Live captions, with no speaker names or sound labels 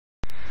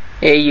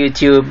Hey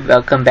YouTube,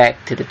 welcome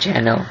back to the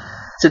channel.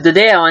 So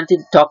today I wanted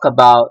to talk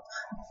about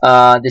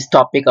this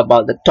topic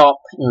about the top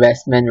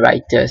investment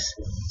writers.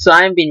 So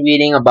I've been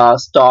reading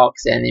about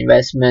stocks and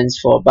investments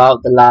for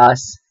about the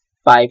last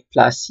 5+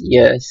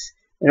 years.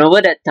 And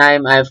over that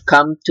time I've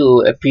come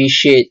to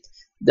appreciate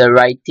the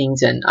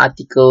writings and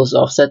articles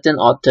of certain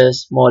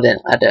authors more than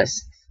others.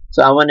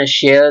 So I want to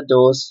share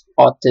those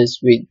authors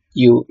with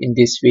you in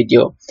this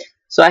video.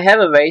 So I have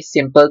a very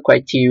simple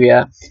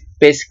criteria.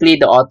 Basically,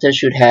 the author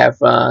should have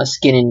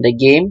skin in the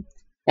game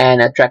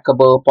and a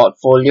trackable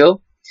portfolio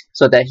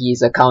so that he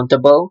is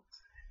accountable.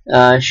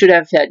 Should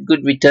have had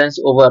good returns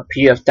over a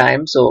period of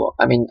time. So,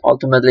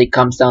 ultimately it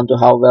comes down to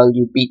how well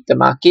you beat the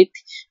market.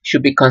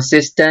 Should be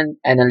consistent,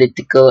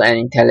 analytical, and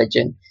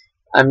intelligent.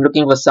 I'm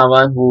looking for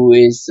someone who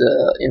is,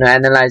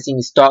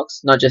 analyzing stocks,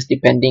 not just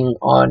depending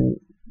on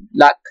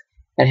luck,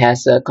 and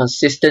has a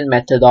consistent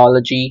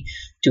methodology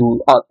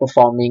to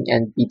outperforming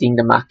and beating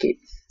the market.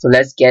 So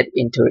let's get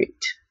into it.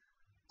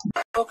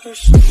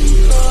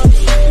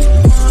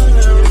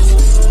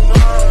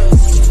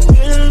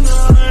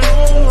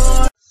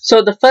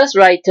 So the first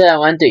writer I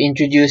want to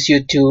introduce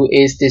you to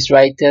is this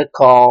writer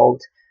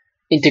called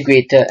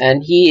Integrator,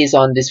 and he is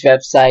on this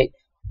website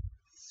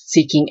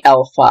Seeking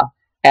Alpha,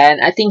 and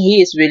I think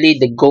he is really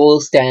the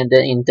gold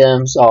standard in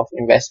terms of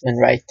investment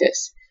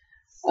writers.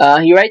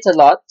 He writes a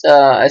lot,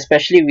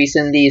 especially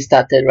recently he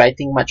started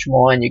writing much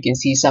more, and you can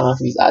see some of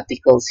his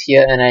articles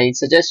here, and I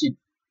suggest you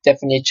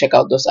definitely check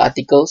out those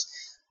articles.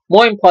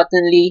 More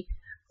importantly,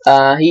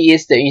 he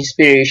is the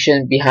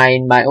inspiration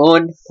behind my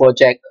own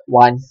Project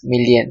 1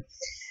 Million.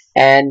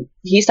 And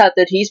he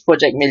started his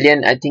Project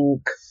Million, I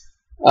think,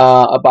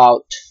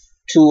 about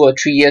 2 or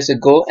 3 years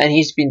ago, and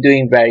he's been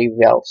doing very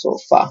well so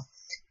far.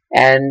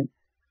 And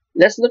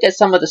let's look at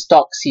some of the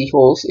stocks he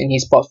holds in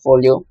his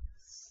portfolio.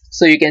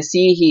 So you can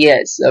see he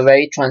has a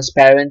very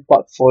transparent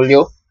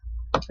portfolio.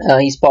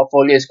 His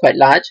portfolio is quite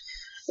large.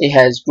 It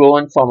has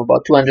grown from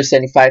about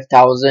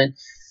 275,000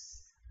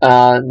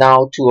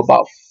 now to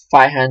about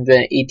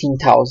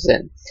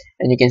 518,000,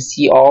 and you can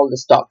see all the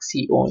stocks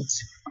he owns.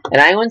 And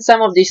I own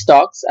some of these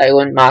stocks. I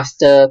own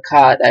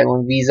Mastercard, I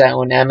own Visa, I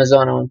own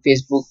Amazon, I own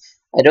Facebook.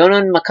 I don't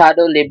own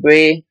Mercado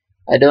Libre,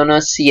 I don't own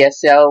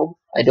CSL,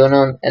 I don't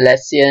own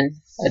Alexion,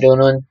 I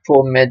don't own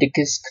Pro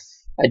Medicus,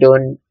 I do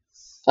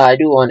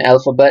own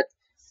Alphabet,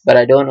 but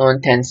I don't own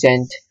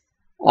Tencent.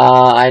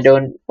 I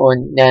don't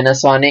own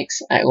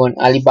Nanosonics, I own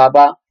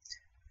Alibaba.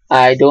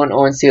 I don't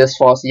own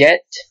Salesforce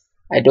yet.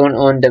 I don't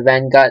own the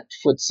Vanguard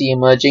FTSE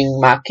Emerging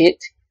Market.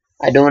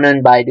 I don't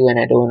own Baidu, and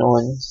I don't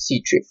own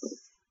Ctrip.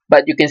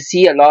 But you can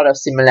see a lot of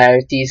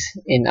similarities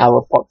in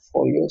our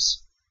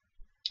portfolios.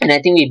 And I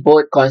think we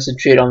both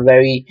concentrate on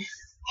very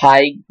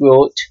high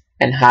growth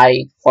and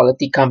high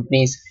quality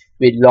companies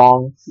with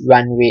long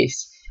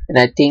runways. And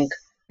I think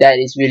that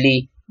is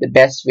really the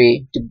best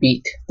way to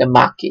beat the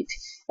market.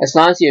 As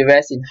long as you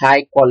invest in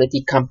high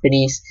quality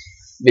companies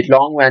with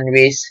long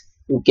runways,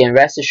 you can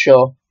rest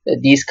assured that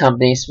these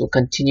companies will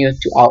continue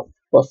to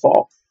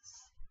outperform.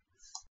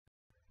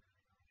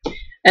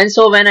 And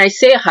so when I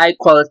say high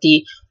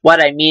quality,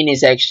 what I mean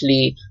is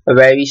actually a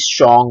very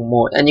strong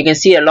moat. And you can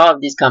see a lot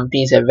of these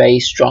companies have very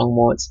strong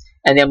moats,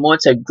 and their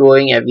moats are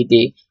growing every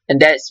day. And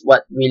that's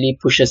what really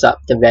pushes up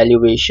the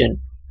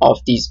valuation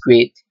of these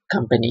great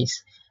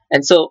companies.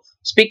 And so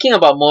speaking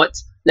about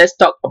moats, let's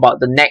talk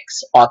about the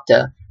next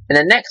author. And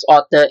the next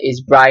author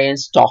is Brian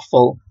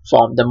Stoffel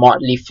from The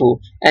Motley Fool.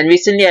 And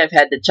recently I've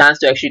had the chance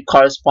to actually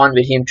correspond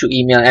with him through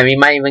email, and we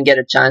might even get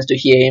a chance to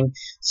hear him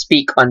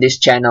speak on this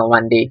channel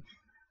one day.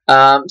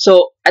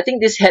 So I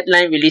think this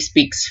headline really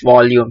speaks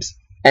volumes,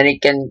 and it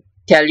can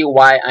tell you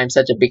why I'm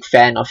such a big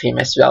fan of him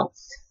as well.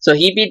 So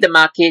he beat the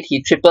market,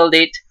 he tripled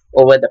it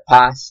over the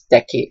past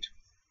decade.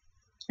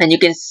 And you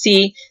can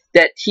see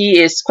that he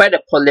is quite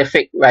a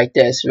prolific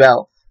writer as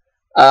well.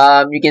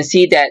 You can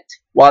see that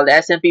while the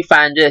S&P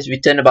 500 has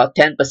returned about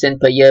 10%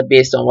 per year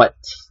based on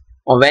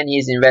when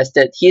he's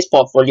invested, his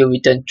portfolio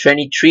returned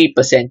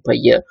 23% per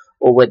year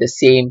over the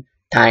same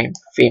time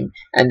frame,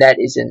 and that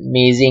is an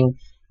amazing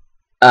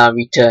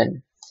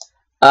return.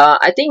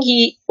 I think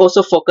he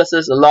also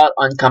focuses a lot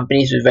on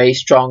companies with very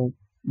strong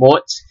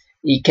moats.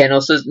 You can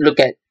also look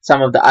at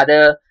some of the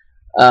other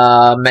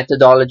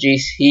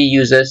methodologies he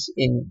uses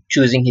in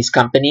choosing his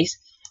companies.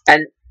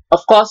 And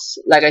of course,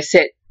 like I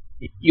said,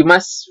 you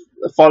must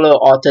follow an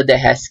author that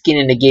has skin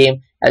in the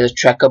game, has a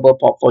trackable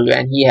portfolio,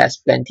 and he has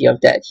plenty of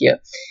that here.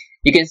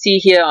 You can see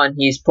here on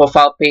his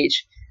profile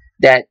page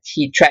that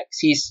he tracks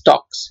his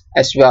stocks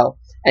as well,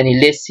 and he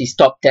lists his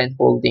top 10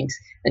 holdings.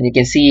 And you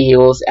can see he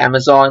owns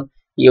Amazon,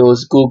 he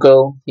owns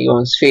Google, he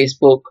owns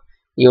Facebook,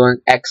 he owns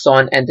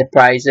Exxon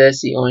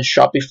Enterprises, he owns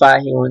Shopify,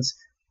 he owns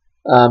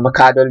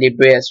Mercado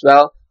Libre as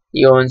well,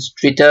 he owns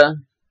Twitter,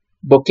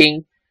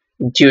 Booking,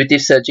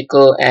 Intuitive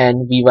Surgical,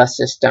 and Viva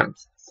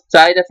Systems. So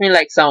I definitely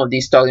like some of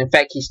these stocks. In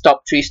fact, his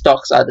top 3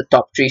 stocks are the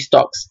top 3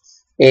 stocks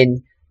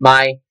in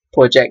my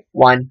Project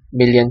 1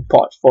 Million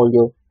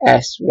portfolio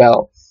as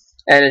well.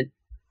 And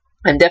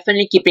I'm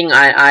definitely keeping an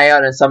eye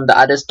out on some of the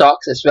other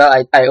stocks as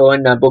well. I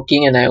own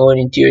Booking, and I own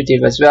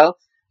Intuitive as well.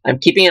 I'm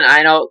keeping an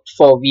eye out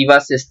for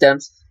Viva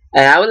Systems,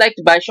 and I would like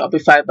to buy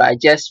Shopify, but I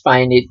just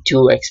find it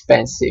too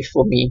expensive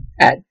for me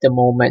at the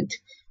moment.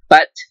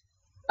 But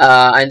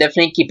I'm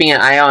definitely keeping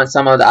an eye on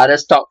some of the other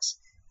stocks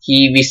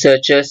he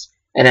researches,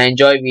 and I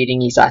enjoy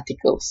reading his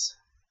articles.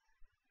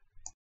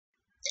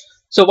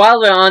 So while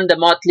we're on the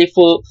Motley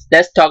Fool,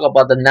 let's talk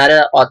about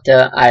another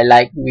author I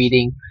like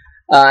reading,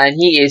 and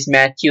he is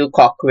Matthew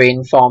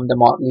Cochrane from the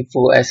Motley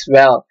Fool as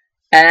well.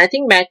 And I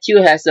think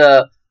Matthew has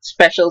a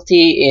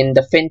specialty in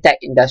the fintech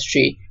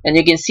industry, and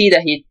you can see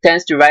that he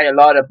tends to write a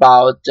lot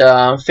about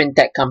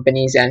fintech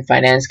companies and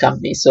finance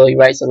companies. So he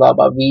writes a lot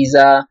about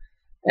Visa,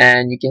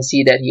 and you can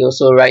see that he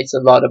also writes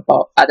a lot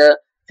about other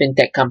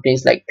fintech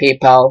companies like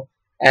PayPal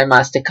and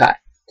MasterCard.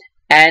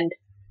 And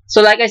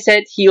so like I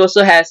said, he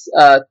also has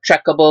a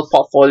trackable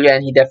portfolio,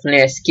 and he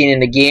definitely has skin in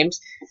the games.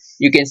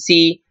 You can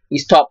see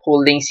his top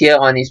holdings here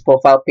on his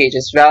profile page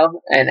as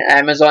well, and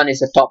Amazon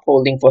is a top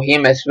holding for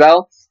him as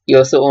well. He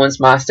also owns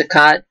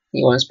MasterCard,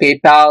 he owns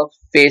PayPal,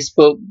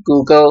 Facebook,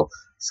 Google,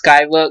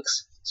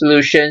 Skyworks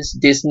Solutions,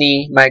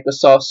 Disney,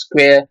 Microsoft,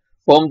 Square,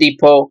 Home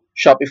Depot,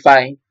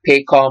 Shopify,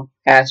 Paycom,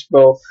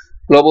 Hasbro,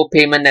 Global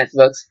Payment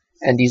Networks,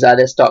 and these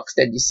other stocks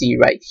that you see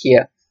right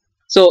here.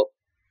 So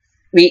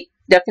we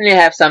definitely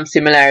have some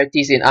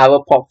similarities in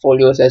our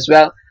portfolios as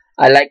well.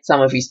 I like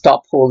some of his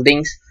top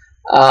holdings.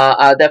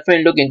 I'll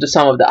definitely look into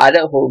some of the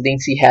other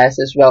holdings he has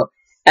as well.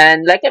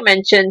 And like I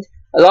mentioned,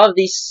 a lot of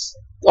these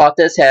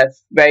authors have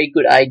very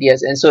good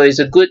ideas, and so it's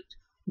a good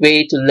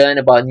way to learn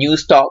about new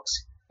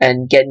stocks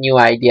and get new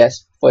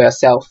ideas for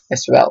yourself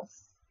as well.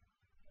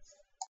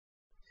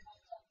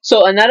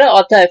 So another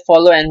author I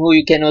follow and who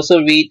you can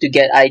also read to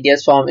get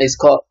ideas from is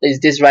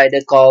this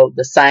writer called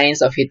The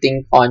Science of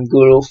Hitting on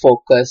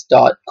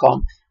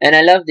GuruFocus.com. And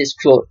I love this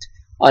quote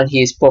on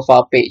his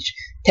profile page.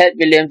 Ted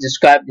Williams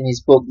described in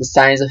his book The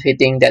Science of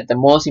Hitting that the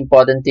most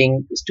important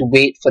thing is to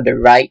wait for the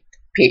right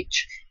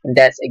pitch. And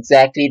that's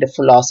exactly the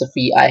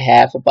philosophy I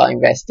have about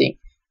investing,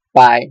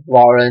 by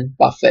Warren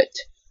Buffett.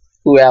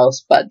 Who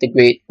else but the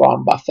great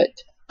Warren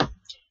Buffett?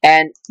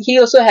 And he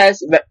also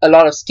has a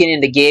lot of skin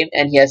in the game,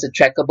 and he has a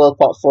trackable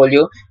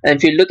portfolio. And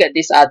if you look at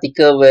this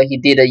article where he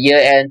did a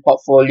year-end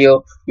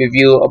portfolio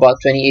review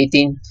about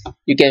 2018,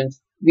 you can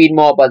read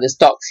more about the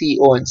stocks he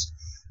owns.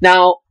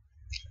 Now,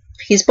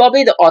 he's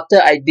probably the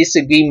author I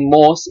disagree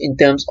most in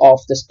terms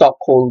of the stock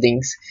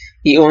holdings.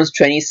 He owns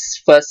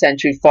 21st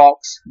Century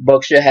Fox,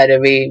 Berkshire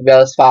Hathaway,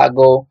 Wells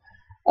Fargo,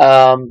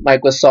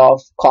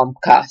 Microsoft,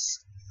 Comcast,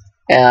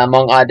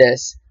 among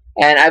others.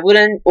 And I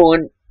wouldn't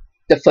own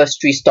the first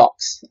three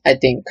stocks, I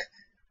think.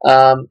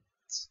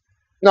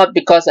 Not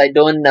because I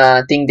don't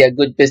think they're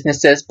good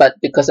businesses, but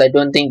because I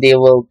don't think they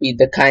will be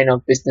the kind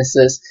of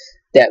businesses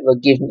that will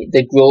give me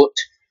the growth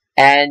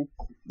and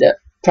the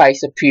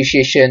price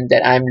appreciation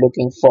that I'm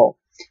looking for.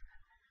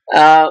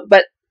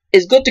 But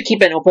it's good to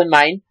keep an open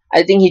mind.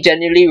 I think he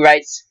generally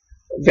writes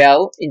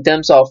well in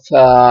terms of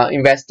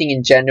investing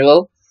in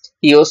general.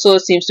 He also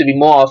seems to be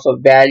more of a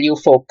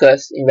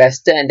value-focused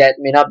investor, and that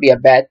may not be a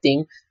bad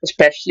thing,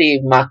 especially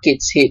if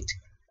markets hit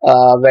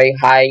very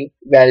high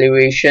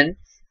valuation.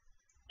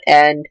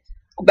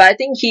 But I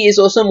think he is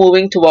also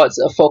moving towards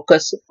a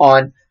focus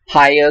on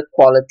higher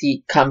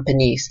quality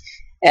companies.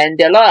 And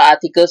there are a lot of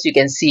articles you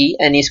can see,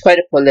 and he's quite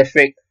a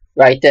prolific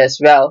writer as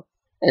well.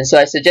 And so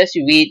I suggest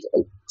you read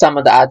some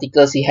of the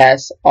articles he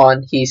has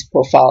on his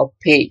profile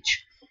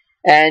page.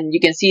 And you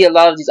can see a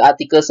lot of these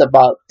articles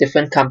about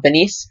different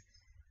companies.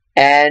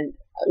 And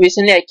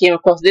recently I came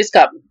across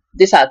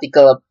this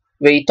article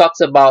where he talks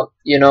about,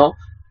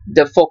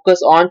 the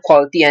focus on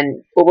quality,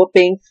 and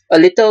overpaying a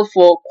little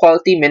for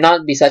quality may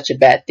not be such a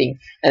bad thing.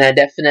 And I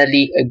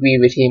definitely agree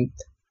with him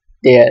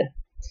there.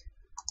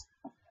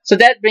 So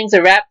that brings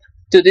a wrap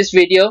to this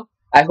video.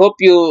 I hope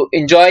you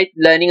enjoyed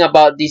learning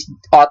about these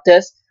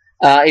authors.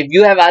 If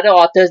you have other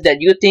authors that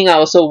you think are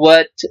also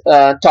worth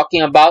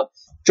talking about,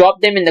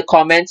 drop them in the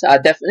comments.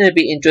 I'll definitely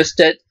be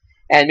interested.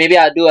 And maybe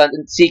I'll do a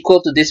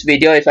sequel to this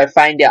video if I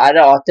find the other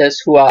authors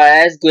who are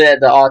as good as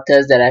the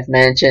authors that I've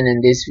mentioned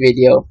in this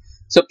video.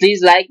 So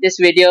please like this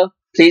video,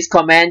 please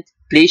comment,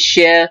 please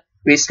share,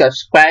 please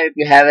subscribe if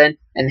you haven't,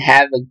 and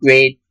have a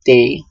great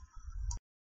day.